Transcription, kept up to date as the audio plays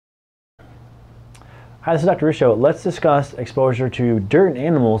Hi, this is Dr. Ruscio. Let's discuss exposure to dirt in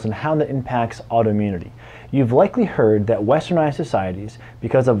animals and how that impacts autoimmunity. You've likely heard that westernized societies,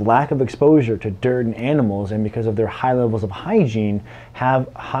 because of lack of exposure to dirt in animals and because of their high levels of hygiene,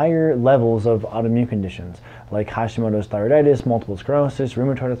 have higher levels of autoimmune conditions like Hashimoto's thyroiditis, multiple sclerosis,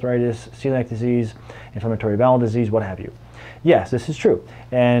 rheumatoid arthritis, celiac disease, inflammatory bowel disease, what have you. Yes, this is true.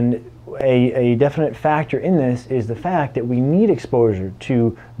 And a definite factor in this is the fact that we need exposure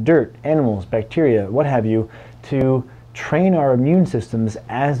to dirt, animals, bacteria, what have you, to train our immune systems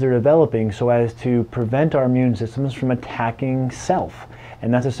as they're developing so as to prevent our immune systems from attacking self.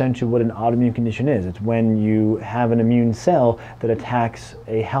 And that's essentially what an autoimmune condition is. It's when you have an immune cell that attacks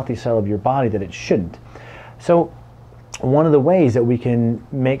a healthy cell of your body that it shouldn't. So one of the ways that we can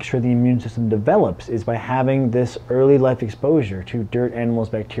make sure the immune system develops is by having this early life exposure to dirt, animals,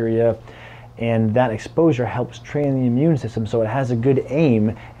 bacteria, and that exposure helps train the immune system so it has a good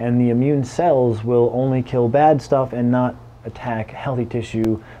aim, and the immune cells will only kill bad stuff and not attack healthy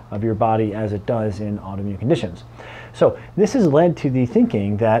tissue of your body as it does in autoimmune conditions. So this has led to the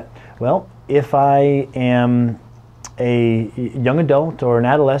thinking that, well, if I am a young adult or an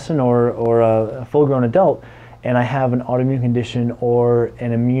adolescent or a full-grown adult, and I have an autoimmune condition or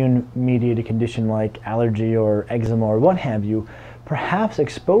an immune-mediated condition like allergy or eczema or what have you, perhaps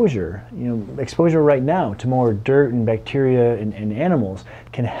exposure right now to more dirt and bacteria in animals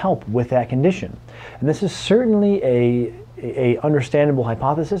can help with that condition. And this is certainly a understandable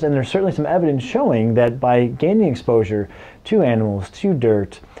hypothesis, and there's certainly some evidence showing that by gaining exposure to animals, to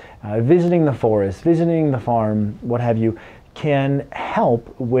dirt, visiting the forest, visiting the farm, what have you, can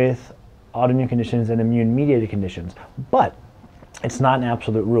help with autoimmune conditions and immune-mediated conditions. But it's not an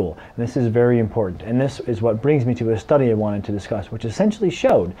absolute rule. And this is very important. And this is what brings me to a study I wanted to discuss, which essentially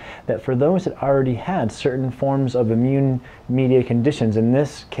showed that for those that already had certain forms of immune-mediated conditions, in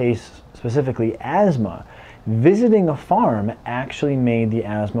this case specifically asthma, visiting a farm actually made the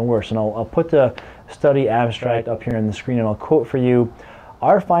asthma worse. And I'll put the study abstract up here on the screen and I'll quote for you.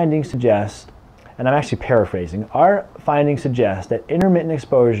 Our findings suggest, and I'm actually paraphrasing, our findings suggest that intermittent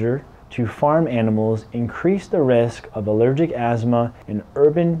exposure to farm animals increase the risk of allergic asthma in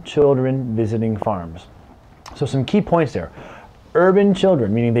urban children visiting farms. So some key points there. Urban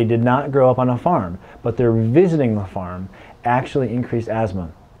children, meaning they did not grow up on a farm, but they're visiting the farm, actually increased asthma.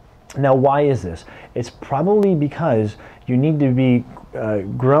 Now, why is this? It's probably because you need to be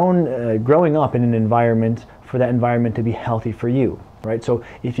growing up in an environment for that environment to be healthy for you, right? So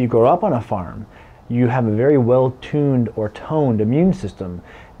if you grow up on a farm, you have a very well-tuned or toned immune system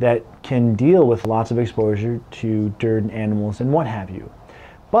that can deal with lots of exposure to dirt and animals and what have you.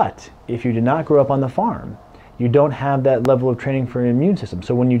 But if you did not grow up on the farm, you don't have that level of training for your immune system.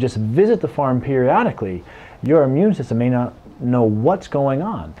 So when you just visit the farm periodically, your immune system may not know what's going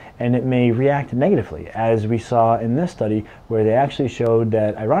on, and it may react negatively, as we saw in this study where they actually showed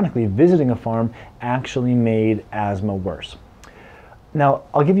that, ironically, visiting a farm actually made asthma worse. Now,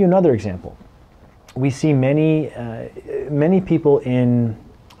 I'll give you another example. We see many people in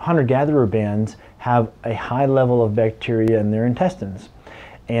hunter-gatherer bands have a high level of bacteria in their intestines,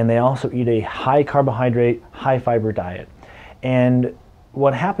 and they also eat a high carbohydrate, high fiber diet. And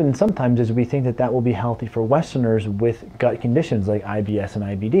what happens sometimes is we think that that will be healthy for Westerners with gut conditions like IBS and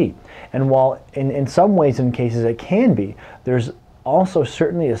IBD. And while in some ways, in cases it can be, there's also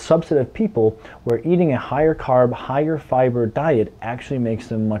certainly a subset of people where eating a higher carb, higher fiber diet actually makes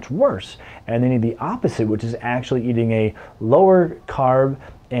them much worse. And they need the opposite, which is actually eating a lower carb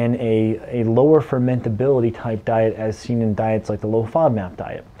and a lower fermentability type diet as seen in diets like the low FODMAP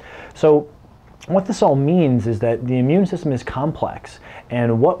diet. So what this all means is that the immune system is complex,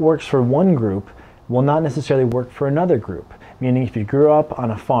 and what works for one group will not necessarily work for another group. Meaning if you grew up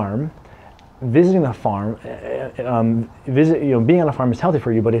on a farm, visiting the farm, being on a farm is healthy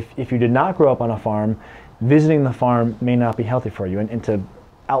for you, but if you did not grow up on a farm, visiting the farm may not be healthy for you. And to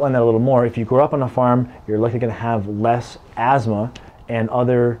outline that a little more, if you grow up on a farm, you're likely going to have less asthma and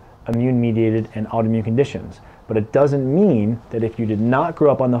other immune-mediated and autoimmune conditions. But it doesn't mean that if you did not grow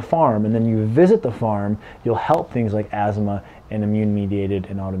up on the farm and then you visit the farm, you'll help things like asthma and immune-mediated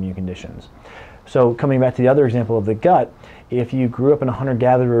and autoimmune conditions. So coming back to the other example of the gut, if you grew up in a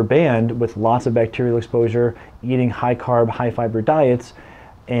hunter-gatherer band with lots of bacterial exposure, eating high-carb, high-fiber diets,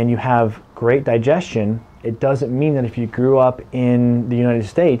 and you have great digestion, it doesn't mean that if you grew up in the United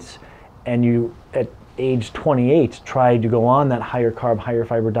States and you, at age 28, tried to go on that higher carb, higher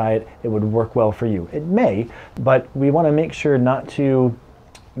fiber diet, it would work well for you. It may, but we want to make sure not to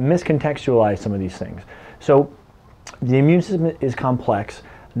miscontextualize some of these things. So the immune system is complex.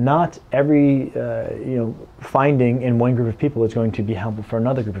 not every finding in one group of people is going to be helpful for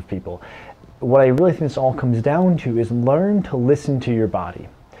another group of people. What I really think this all comes down to is learn to listen to your body.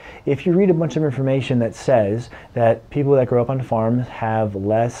 If you read a bunch of information that says that people that grow up on farms have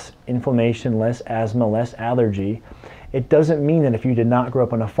less inflammation, less asthma, less allergy, it doesn't mean that if you did not grow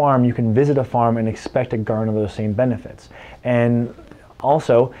up on a farm, you can visit a farm and expect to garner those same benefits. And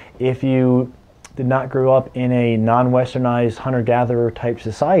also, if you did not grow up in a non-westernized hunter-gatherer type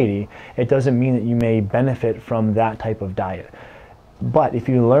society, it doesn't mean that you may benefit from that type of diet. But if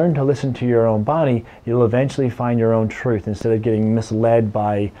you learn to listen to your own body, you'll eventually find your own truth instead of getting misled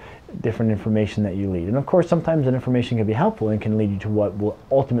by different information that you lead. And of course, sometimes that information can be helpful and can lead you to what will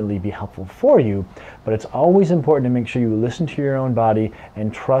ultimately be helpful for you, but it's always important to make sure you listen to your own body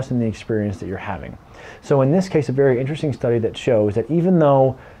and trust in the experience that you're having. So in this case, a very interesting study that shows that even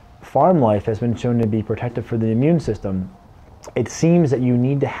though farm life has been shown to be protective for the immune system, it seems that you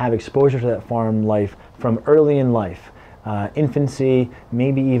need to have exposure to that farm life from early in life, infancy,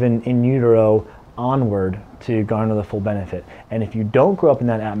 maybe even in utero, onward to garner the full benefit. And if you don't grow up in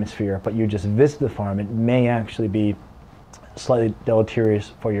that atmosphere, but you just visit the farm, it may actually be slightly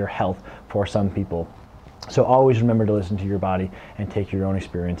deleterious for your health for some people. So always remember to listen to your body and take your own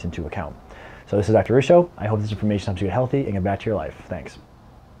experience into account. So this is Dr. Ruscio. I hope this information helps you get healthy and get back to your life. Thanks.